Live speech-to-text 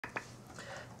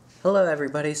Hello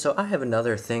everybody, so I have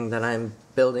another thing that I'm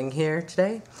building here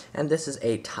today, and this is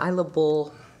a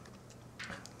tileable,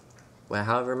 well,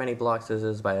 however many blocks this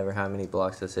is, by ever how many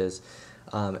blocks this is,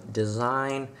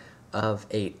 design of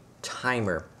a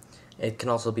timer. It can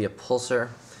also be a pulsar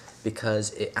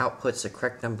because it outputs the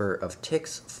correct number of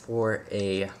ticks for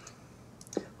a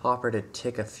hopper to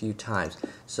tick a few times.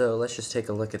 So let's just take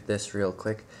a look at this real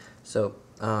quick. So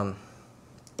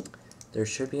there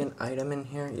should be an item in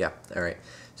here. Yeah, alright.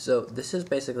 So this is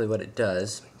basically what it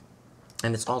does,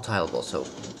 and it's all tileable. So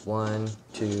 1,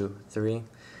 2, 3,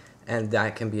 and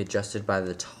that can be adjusted by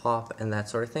the top and that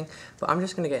sort of thing. But I'm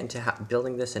just going to get into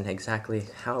building this and exactly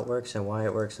how it works and why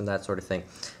it works and that sort of thing.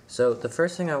 So the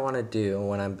first thing I want to do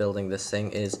when I'm building this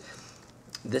thing is,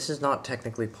 this is not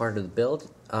technically part of the build,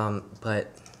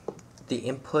 but the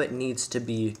input needs to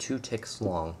be 2 ticks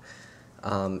long.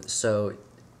 So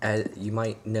as you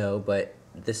might know, but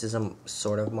this is a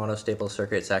sort of monostable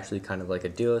circuit. It's actually kind of like a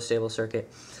duostable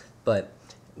circuit. But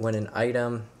when an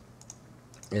item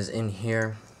is in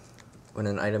here, when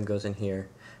an item goes in here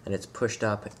and it's pushed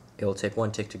up, it will take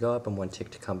 1 tick to go up and 1 tick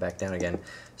to come back down again.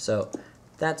 So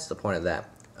that's the point of that.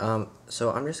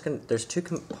 So I'm just gonna, there's 2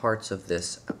 parts of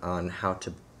this on how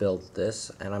to build this,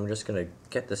 and I'm just gonna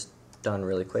get this done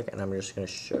really quick, and I'm just gonna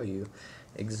show you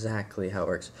exactly how it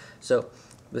works. So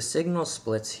the signal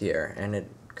splits here, and it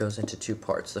goes into 2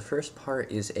 parts. The first part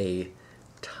is a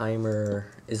timer,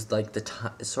 is like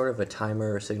sort of a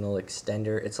timer signal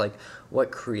extender. It's like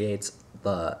what creates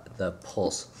the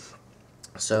pulse.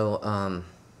 So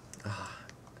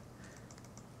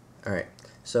alright,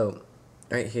 so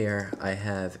right here I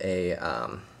have a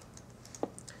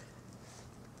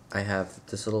I have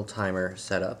this little timer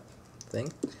setup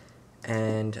thing,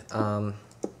 and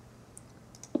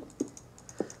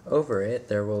over it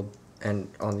there will, and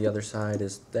on the other side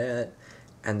is that,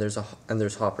 and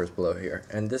there's hoppers below here,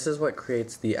 and this is what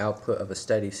creates the output of a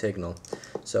steady signal.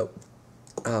 So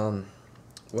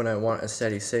when I want a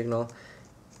steady signal,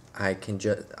 I can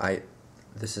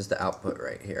this is the output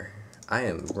right here. I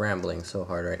am rambling so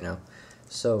hard right now.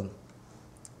 So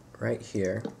right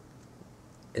here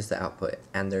is the output,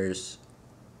 and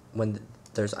when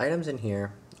there's items in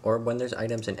here, or when there's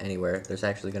items in anywhere, there's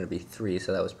actually going to be 3,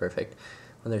 so that was perfect.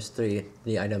 When there's 3,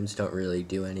 the items don't really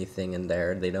do anything in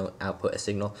there. They don't output a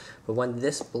signal. But when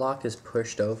this block is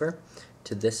pushed over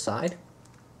to this side,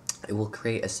 it will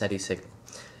create a steady signal.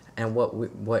 And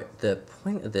what the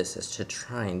point of this is to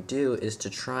try and do is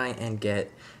to try and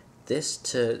get this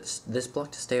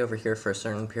block to stay over here for a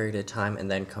certain period of time and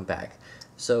then come back.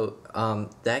 So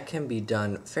that can be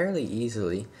done fairly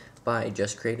easily by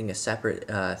just creating a separate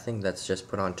thing that's just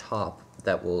put on top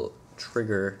that will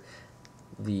trigger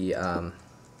the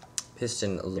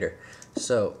piston later.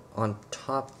 So on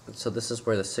top, so this is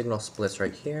where the signal splits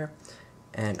right here,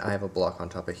 and I have a block on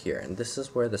top of here, and this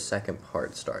is where the second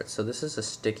part starts. So this is a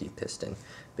sticky piston,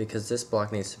 because this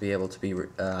block needs to be able to be,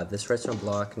 this redstone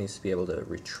block needs to be able to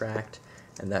retract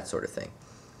and that sort of thing.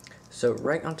 So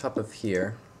right on top of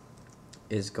here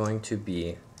is going to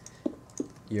be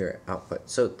your output.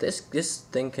 So this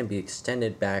thing can be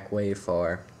extended back way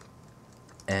far,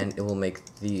 and it will make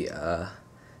the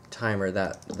timer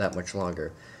that much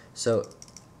longer. So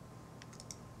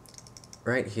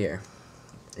right here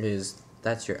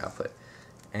that's your output,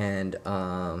 and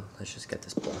let's just get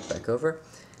this block back over.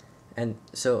 And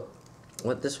so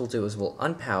what this will do is we'll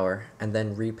unpower and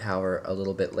then repower a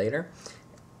little bit later,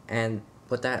 and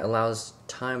what that allows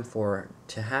time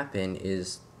to happen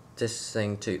is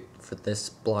for this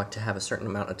block to have a certain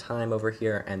amount of time over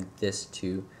here, and this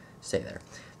to stay there.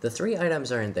 The 3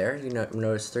 items are in there. You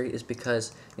notice 3 is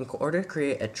because in order to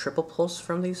create a triple pulse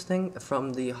from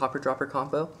from the hopper dropper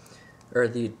combo, or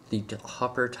the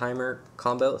hopper timer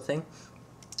combo thing,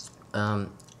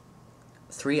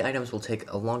 3 items will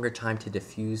take a longer time to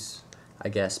diffuse, I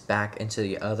guess, back into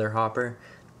the other hopper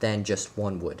than just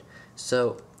 1 would.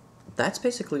 So that's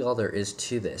basically all there is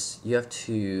to this. You have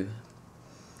to,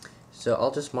 so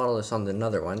I'll just model this on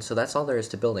another one. So that's all there is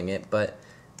to building it, but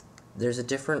there's a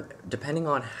different, depending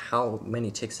on how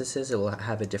many ticks this is, it will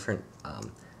have a different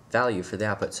value for the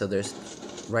output. So there's,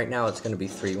 right now it's going to be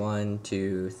 3, 1,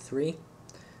 2, 3.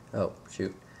 Oh,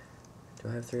 shoot. Do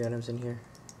I have 3 items in here?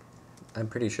 I'm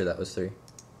pretty sure that was 3.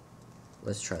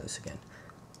 Let's try this again.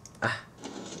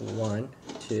 1,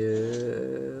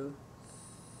 2,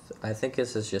 I think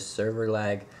this is just server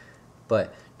lag,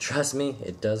 but trust me,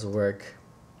 it does work.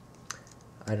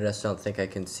 I just don't think I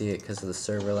can see it because of the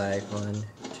server lag. 1,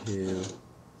 2,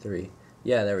 3.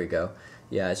 Yeah, there we go.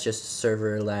 Yeah, it's just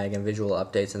server lag and visual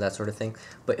updates and that sort of thing.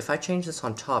 But if I change this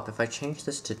on top, if I change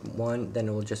this to 1, then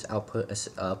it will just output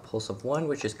a pulse of 1,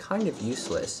 which is kind of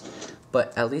useless.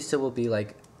 But at least it will be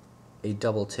like a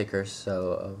double ticker,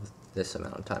 so of this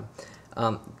amount of time.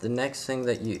 The next thing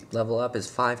that you level up is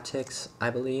 5 ticks, I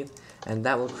believe, and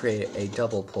that will create a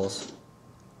double pulse.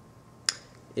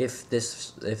 If the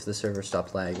server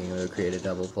stopped lagging, it would create a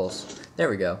double pulse. There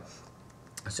we go.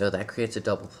 So that creates a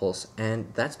double pulse,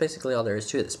 and that's basically all there is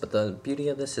to this. But the beauty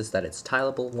of this is that it's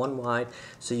tileable, 1 wide,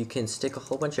 so you can stick a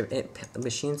whole bunch of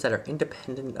machines that are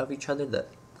independent of each other, that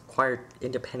require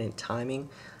independent timing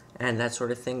and that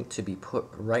sort of thing, to be put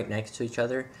right next to each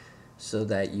other, so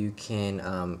that you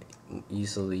can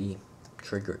easily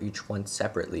trigger each one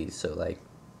separately. So like,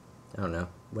 I don't know,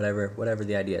 whatever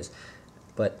the idea is.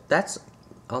 But that's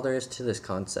all there is to this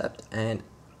concept, and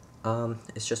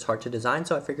it's just hard to design,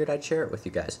 so I figured I'd share it with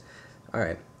you guys.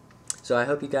 Alright, so I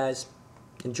hope you guys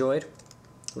enjoyed.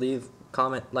 Leave,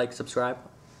 comment, like, subscribe,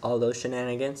 all those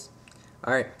shenanigans.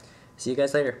 Alright, see you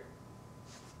guys later.